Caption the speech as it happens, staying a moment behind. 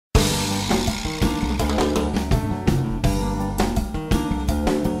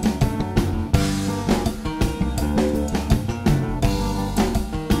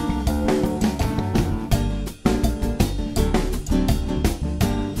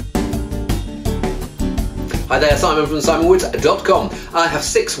Hi there, Simon from simonwoods.com. I have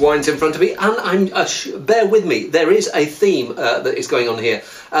 6 wines in front of me, and bear with me, there is a theme that is going on here.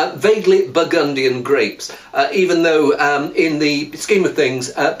 Vaguely Burgundian grapes, even though in the scheme of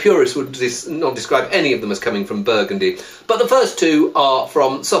things, purists would not describe any of them as coming from Burgundy. But the first 2 are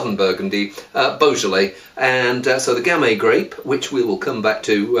from southern Burgundy, Beaujolais, and so the Gamay grape, which we will come back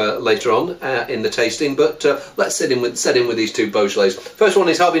to later on in the tasting, but let's set in with these 2 Beaujolais. First one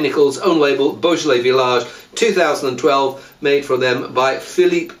is Harvey Nichols' own label, Beaujolais-Villages, 2012, made for them by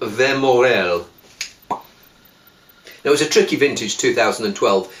Philippe Vermorel. Now, it was a tricky vintage,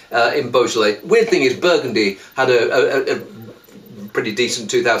 2012, in Beaujolais. Weird thing is, Burgundy had a pretty decent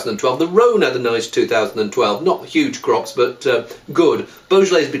 2012. The Rhone had a nice 2012. Not huge crops, but good.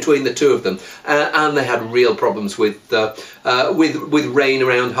 Beaujolais is between the 2 of them, and they had real problems with rain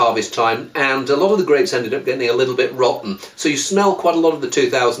around harvest time, and a lot of the grapes ended up getting a little bit rotten. So you smell quite a lot of the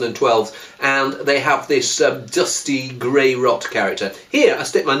 2012s, and they have this dusty grey rot character. Here, I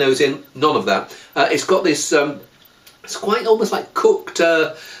stick my nose in, none of that. It's got this. It's quite almost like cooked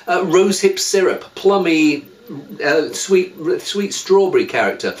rosehip syrup, plummy, sweet strawberry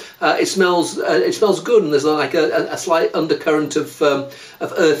character. It smells good, and there's like a slight undercurrent of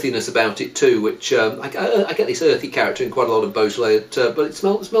earthiness about it too, which I get this earthy character in quite a lot of Beaujolais, but it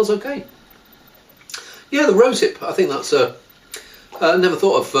smells okay. Yeah, the rosehip. I think that's I never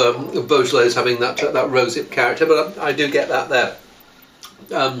thought of Beaujolais as having that rosehip character, but I do get that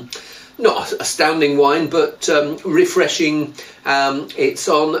there. Not astounding wine, but refreshing. It's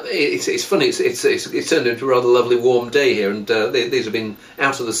funny. It's turned into a rather lovely warm day here, and these have been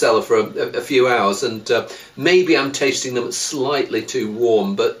out of the cellar for a few hours, and maybe I'm tasting them slightly too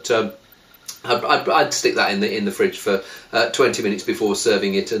warm, but I'd stick that in the fridge for 20 minutes before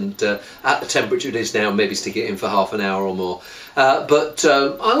serving it, and at the temperature it is now, maybe stick it in for half an hour or more. But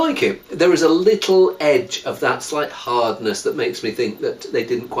I like it. There is a little edge of that slight hardness that makes me think that they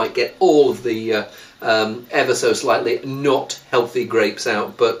didn't quite get all of the ever so slightly not healthy grapes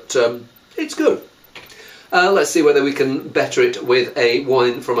out, but it's good. Let's see whether we can better it with a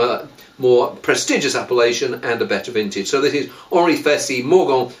wine from a more prestigious appellation and a better vintage. So this is Henri Fessy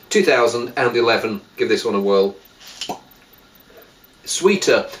Morgon 2011. Give this one a whirl.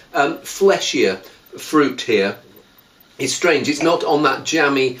 Sweeter, fleshier fruit here. It's strange. It's not on that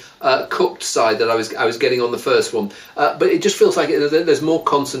jammy cooked side that I was getting on the first one, but it just feels like there's more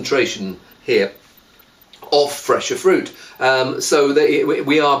concentration here of fresher fruit. So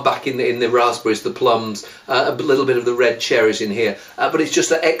we are back in the raspberries, the plums, a little bit of the red cherries in here, but it's just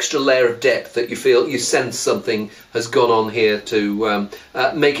that extra layer of depth that you sense something has gone on here to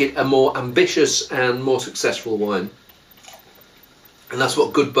make it a more ambitious and more successful wine. And that's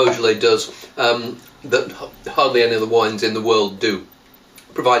what good Beaujolais does, that hardly any other wines in the world do.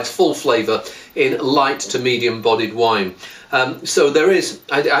 Provides full flavour in light to medium bodied wine. So there is,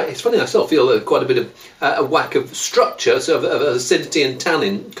 it's funny, I still feel quite a bit of a whack of structure, so of acidity and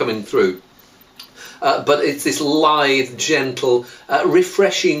tannin coming through. But it's this lithe, gentle,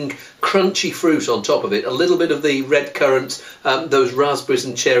 refreshing, crunchy fruit on top of it. A little bit of the red currants, those raspberries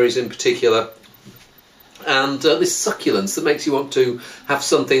and cherries in particular. And this succulence that makes you want to have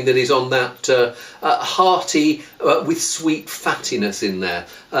something that is on that hearty with sweet fattiness in there.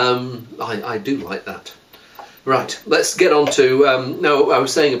 I do like that. Right, let's get on to, no, I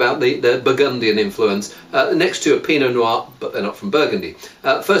was saying about the Burgundian influence. The next 2 are Pinot Noir, but they're not from Burgundy.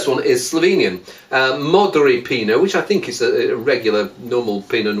 First one is Slovenian, Modri Pinot, which I think is a regular, normal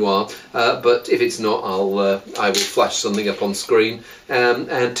Pinot Noir, but if it's not, I will flash something up on screen.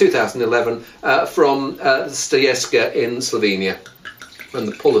 And 2011 from Stajerska in Slovenia, from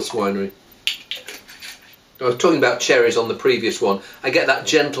the Pullus winery. I was talking about cherries on the previous one. I get that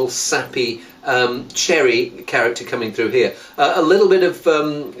gentle, sappy cherry character coming through here. A little bit of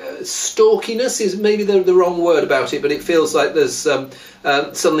stalkiness is maybe the wrong word about it, but it feels like there's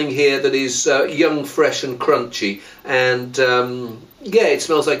something here that is young, fresh and crunchy. And yeah, it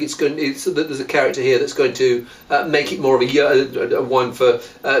smells like there's a character here that's going to make it more of a wine for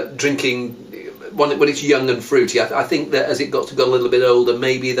drinking when it's young and fruity. I think that as it got a little bit older,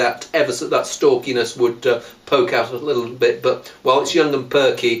 maybe that stalkiness would poke out a little bit. But while it's young and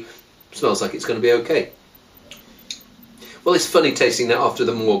perky, smells like it's going to be okay. Well, it's funny tasting that after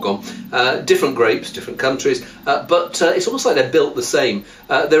the Morgon. Different grapes, different countries, but it's almost like they're built the same.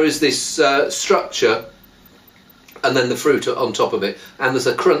 There is this structure and then the fruit on top of it, and there's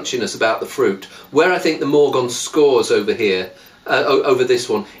a crunchiness about the fruit. Where I think the Morgon scores over here over this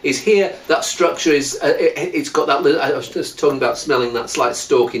one is here. That structure is it's got that little, I was just talking about smelling that slight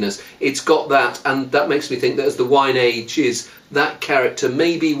stalkiness. It's got that, and that makes me think that as the wine ages, that character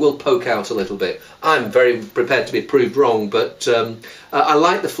maybe will poke out a little bit. I'm very prepared to be proved wrong, but I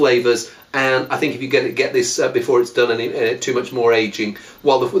like the flavours. And I think if you get this before it's done any too much more aging,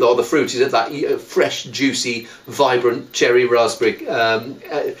 while the fruit is at that fresh, juicy, vibrant cherry raspberry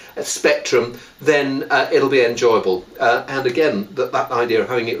spectrum, then it'll be enjoyable. And again, that idea of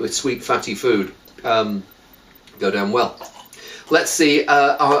having it with sweet, fatty food go down well. Let's see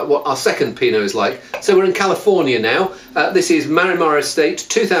what our second Pinot is like. So we're in California now. This is Marimar Estate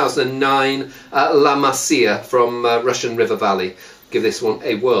 2009 La Masia from Russian River Valley. Give this one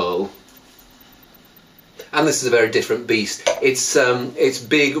a whirl. And this is a very different beast. It's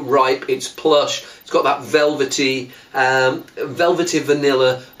big, ripe, it's plush. It's got that velvety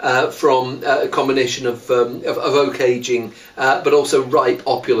vanilla from a combination of oak aging, but also ripe,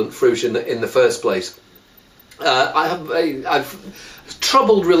 opulent fruit in the first place. I've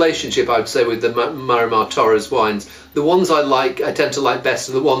troubled relationship, I would say, with the Marimar Torres wines. The ones I tend to like best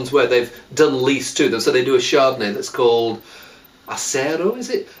are the ones where they've done least to them. So they do a Chardonnay that's called Acero, is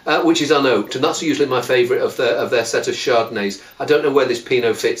it? Which is unoaked, and that's usually my favourite of their set of Chardonnays. I don't know where this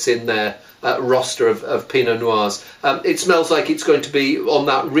Pinot fits in their roster of Pinot Noirs. It smells like it's going to be on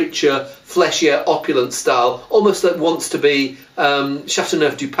that richer, fleshier, opulent style, almost that wants to be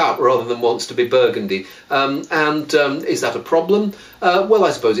Châteauneuf-du-Pape rather than wants to be Burgundy. Is that a problem? Well,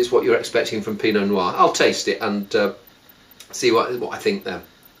 I suppose it's what you're expecting from Pinot Noir. I'll taste it and see what I think then.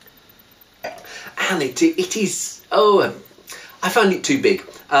 And it is, I find it too big.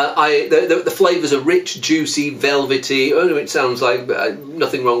 The flavours are rich, juicy, velvety. Oh, it sounds like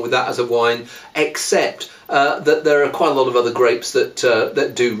nothing wrong with that as a wine, except that there are quite a lot of other grapes that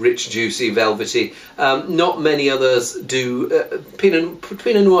do rich, juicy, velvety. Not many others do. Pinot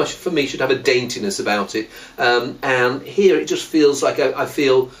Noir for me should have a daintiness about it, and here it just feels like I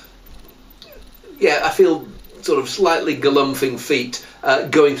feel sort of slightly galumphing feet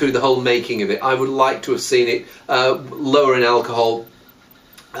going through the whole making of it. I would like to have seen it lower in alcohol,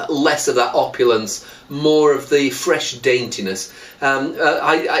 less of that opulence, more of the fresh daintiness.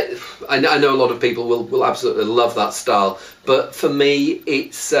 I know a lot of people will absolutely love that style, but for me,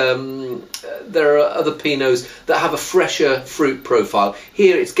 it's there are other Pinots that have a fresher fruit profile.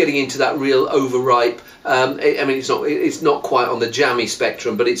 Here, it's getting into that real overripe. I mean, it's not quite on the jammy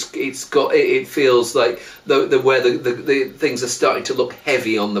spectrum, but it feels like where the things are starting to look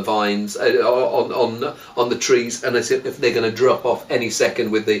heavy on the vines, on the trees, and as if they're going to drop off any second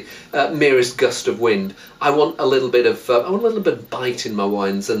with the merest gust of wind. I want a little bit of bite in my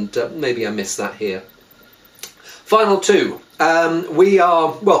wines, and maybe I miss that here. Final two. We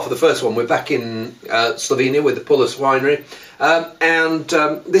are, well, for the first one, we're back in Slovenia with the Pullus winery.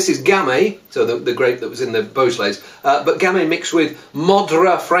 This is Gamay, so the grape that was in the Beaujolais, but Gamay mixed with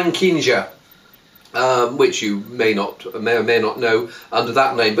Modra Frankinja, which you may or may not know under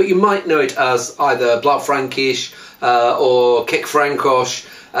that name, but you might know it as either Blaufränkisch or Kick Frankosch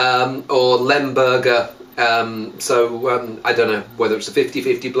or Lemberger. I don't know whether it's a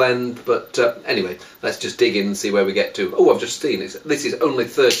 50-50 blend, but anyway, let's just dig in and see where we get to. Oh, I've just seen it. This is only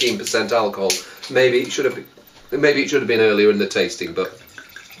 13% alcohol. Maybe it should have been earlier in the tasting, but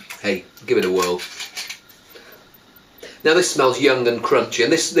hey, give it a whirl. Now this smells young and crunchy,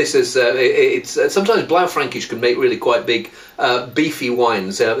 and this is sometimes Blaufränkisch can make really quite big, beefy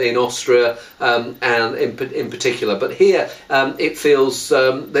wines in Austria and in particular. But here it feels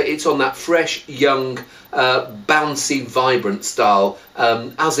that it's on that fresh, young, bouncy, vibrant style,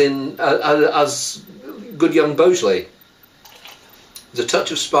 as good young Beaujolais. There's a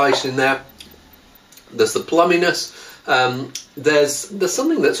touch of spice in there. There's the plumminess. There's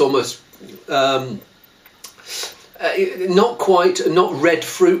something that's almost not red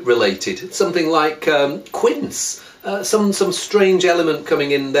fruit related. It's something like quince. Some strange element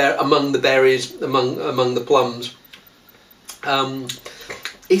coming in there among the berries, among the plums.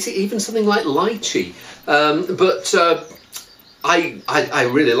 Is it even something like lychee? I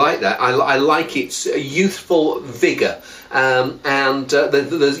really like that. I like its youthful vigour,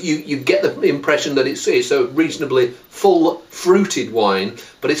 you get the impression that it's a reasonably full fruited wine,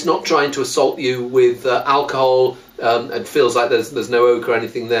 but it's not trying to assault you with alcohol. It feels like there's no oak or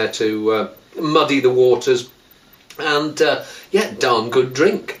anything there to muddy the waters. And yeah, darn good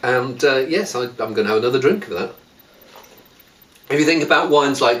drink. And yes, I'm going to have another drink of that. If you think about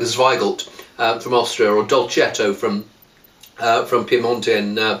wines like the Zweigelt from Austria, or Dolcetto from Piemonte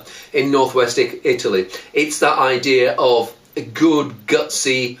in northwest Italy, it's that idea of a good,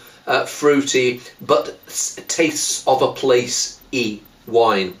 gutsy, fruity, but tastes of a place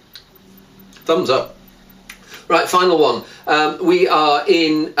wine. Thumbs up. Right, final one. We are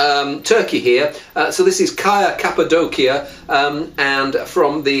in Turkey here. So this is Kapadokia, and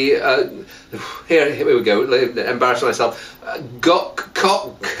from the here we go. Embarrassing myself.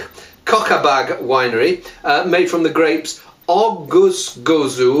 Kocabag winery, made from the grapes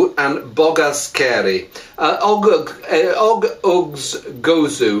Oguzgozu and Bogaskeri.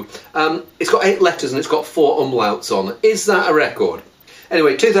 Oguzgozu. It's got 8 letters and it's got 4 umlauts on. Is that a record?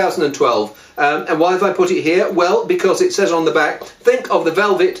 Anyway, 2012. And why have I put it here? Well, because it says on the back, think of the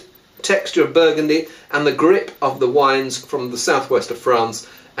velvet texture of Burgundy and the grip of the wines from the southwest of France,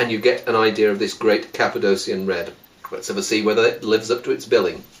 and you get an idea of this great Cappadocian red. Let's have a see whether it lives up to its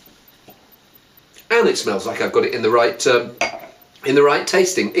billing. And it smells like I've got it in the right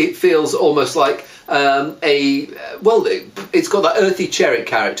tasting. It feels almost like it's got that earthy cherry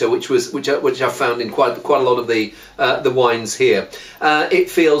character, which I've found in quite a lot of the wines here. It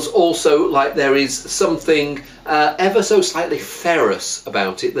feels also like there is something ever so slightly ferrous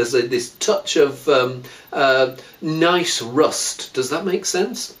about it. There's this touch of nice rust. Does that make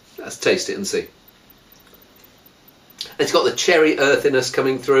sense? Let's taste it and see. It's got the cherry earthiness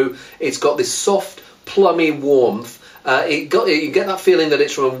coming through. It's got this soft, plummy warmth. You get that feeling that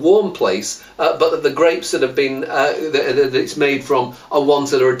it's from a warm place, but that the grapes that have been that it's made from are ones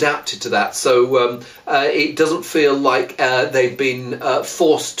that are adapted to that. So it doesn't feel like they've been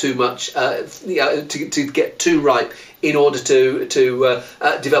forced too much to get too ripe in order to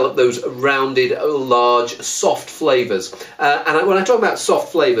develop those rounded, large, soft flavours. And when I talk about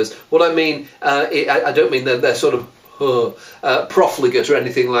soft flavours, what I mean, I don't mean that they're sort of profligate or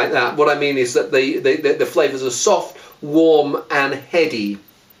anything like that. What I mean is that the flavours are soft, warm and heady,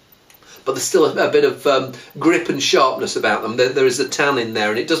 but there's still a bit of grip and sharpness about them. There is a tannin there,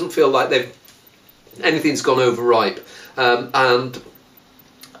 and it doesn't feel like anything's gone overripe. And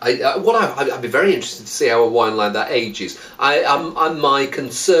I'd be very interested to see how a wine like that ages. My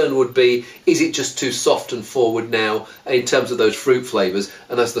concern would be, is it just too soft and forward now in terms of those fruit flavours?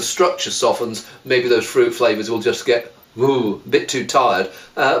 And as the structure softens, maybe those fruit flavours will just get a bit too tired.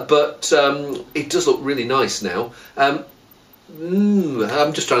 But it does look really nice now. I'm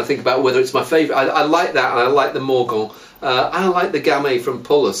just trying to think about whether it's my favourite. I like that, and I like the Morgon. I like the Gamay from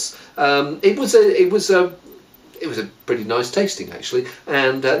Pullus. It was a pretty nice tasting, actually,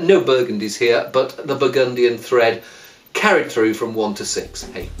 and no Burgundies here, but the Burgundian thread carried through from 1 to 6.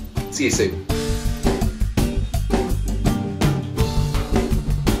 Hey, see you soon.